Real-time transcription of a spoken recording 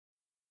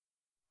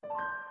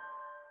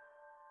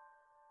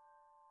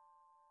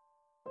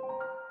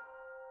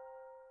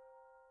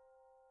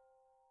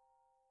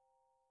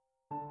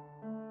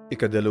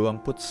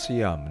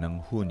Ika-29 ng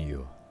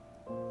Hunyo,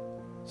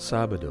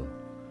 Sabado,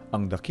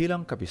 ang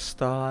dakilang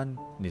kapistahan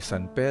ni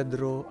San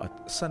Pendro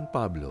at San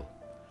Pablo,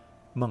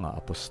 mga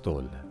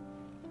apostol.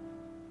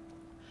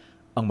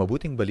 Ang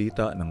mabuting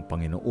balita ng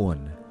Panginoon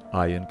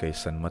ayon kay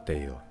San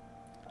Mateo.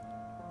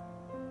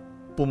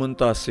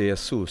 Pumunta si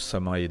Jesus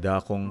sa mga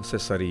idakong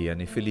Cesarea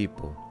ni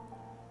Filipo.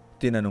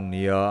 Tinanong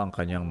niya ang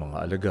kanyang mga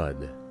alagad,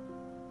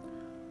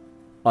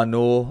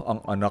 "Ano ang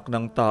anak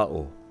ng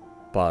tao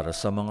para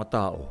sa mga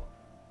tao?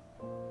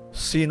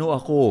 Sino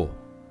ako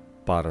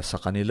para sa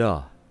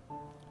kanila?"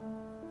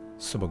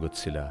 Sumagot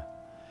sila,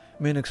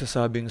 "May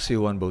nagsasabing si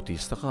Juan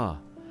Bautista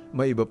ka,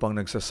 may iba pang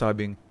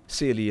nagsasabing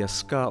si Elias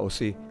ka o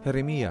si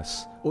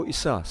Jeremias o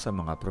isa sa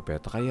mga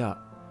propeta kaya."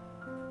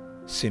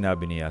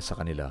 Sinabi niya sa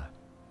kanila,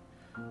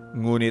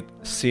 "Ngunit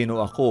sino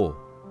ako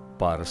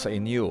para sa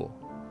inyo?"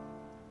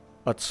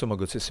 At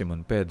sumagot si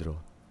Simon Pedro,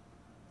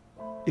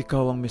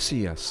 "Ikaw ang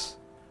Mesiyas,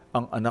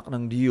 ang anak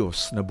ng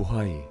Diyos na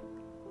buhay."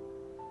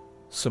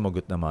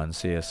 Sumagot naman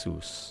si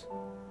Jesus,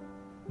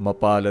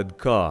 "Mapalad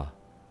ka,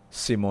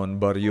 Simon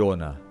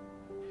Bar-Yona.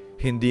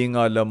 Hindi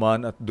nga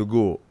laman at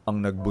dugo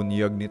ang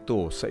nagbunyag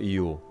nito sa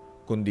iyo,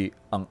 kundi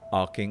ang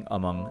aking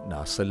Amang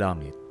nasa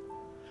langit.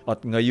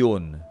 At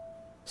ngayon,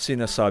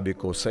 sinasabi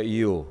ko sa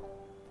iyo,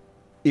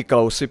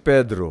 ikaw si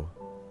Pedro,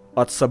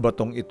 at sa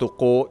batong ito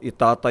ko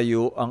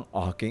itatayo ang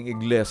aking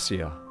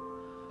iglesia,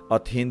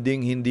 at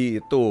hinding-hindi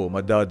ito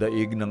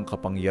madadaig ng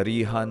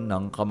kapangyarihan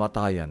ng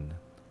kamatayan.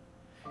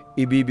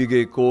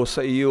 Ibibigay ko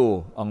sa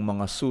iyo ang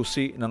mga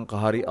susi ng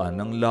kaharian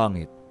ng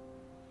langit.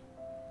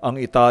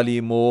 Ang itali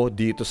mo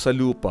dito sa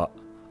lupa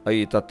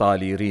ay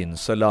itatali rin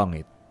sa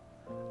langit,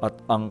 at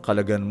ang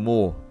kalagan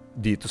mo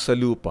dito sa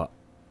lupa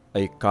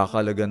ay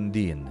kakalagan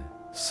din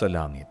sa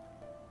langit."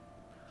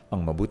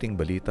 Ang mabuting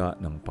balita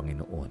ng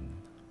Panginoon.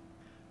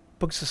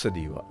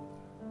 Pagsasadiwa.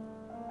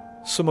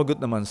 Sumagot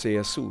naman si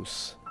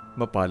Jesus,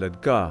 "Mapalad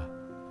ka,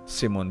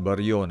 Simon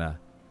Bar-Yona,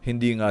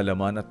 hindi nga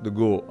laman at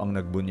dugo ang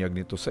nagbunyag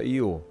nito sa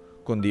iyo,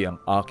 kundi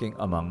ang aking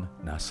Amang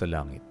nasa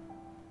langit."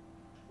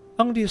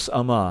 Ang Diyos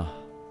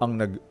Ama ang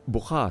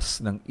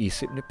nagbukas ng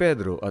isip ni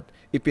Pedro at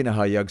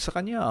ipinahayag sa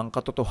kanya ang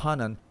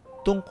katotohanan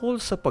tungkol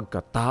sa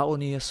pagkatao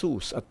ni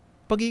Jesus at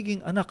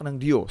pagiging anak ng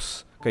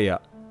Diyos. Kaya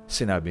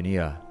sinabi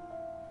niya,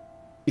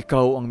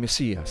 "Ikaw ang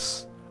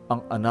Mesiyas,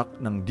 ang anak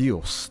ng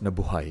Diyos na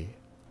buhay."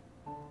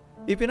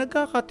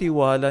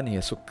 Ipinagkakatiwala ni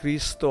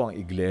Jesucristo ang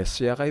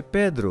iglesia kay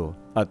Pedro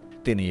at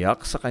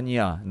tiniyak sa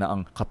kanya na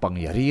ang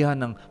kapangyarihan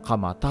ng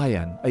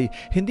kamatayan ay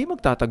hindi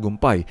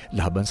magtatagumpay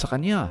laban sa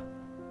kanya.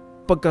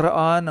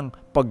 Pagkaraan ng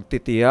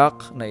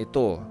pagtitiyak na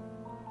ito,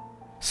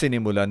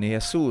 sinimulan ni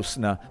Jesus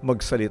na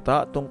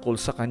magsalita tungkol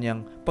sa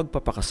kanyang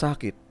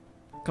pagpapakasakit,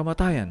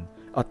 kamatayan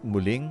at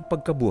muling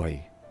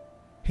pagkabuhay.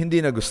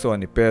 Hindi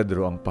nagustuhan ni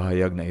Pedro ang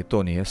pahayag na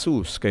ito ni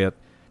Jesus, kaya't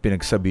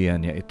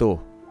pinagsabihan niya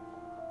ito,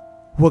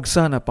 "Huwag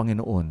sana,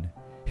 Panginoon,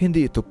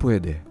 hindi ito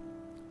pwede."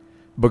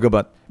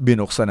 Bagamat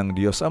binuksan ng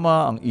Diyos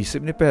Ama ang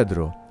isip ni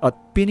Pedro at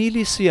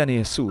pinili siya ni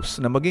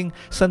Jesus na maging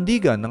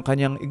sandigan ng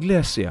kanyang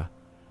iglesia,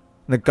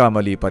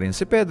 nagkamali pa rin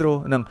si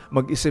Pedro nang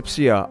mag-isip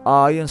siya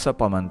ayon sa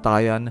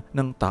pamantayan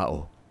ng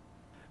tao.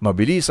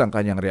 Mabilis ang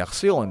kanyang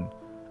reaksyon,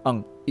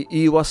 ang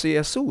iiwas si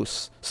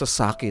Jesus sa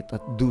sakit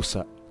at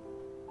dusa.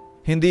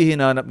 Hindi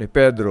hinanap ni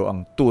Pedro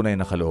ang tunay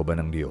na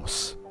kalooban ng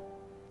Diyos.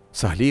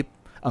 Sa halip,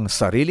 ang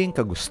sariling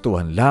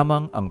kagustuhan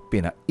lamang ang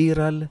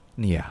pinairal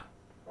niya.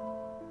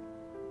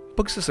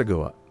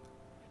 Pagsasagawa.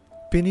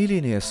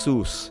 Pinili ni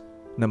Jesus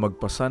na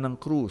magpasa ng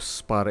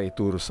krus para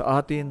ituro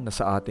sa atin na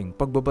sa ating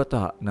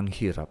pagbabata ng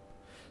hirap,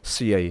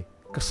 siya'y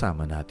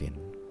kasama natin.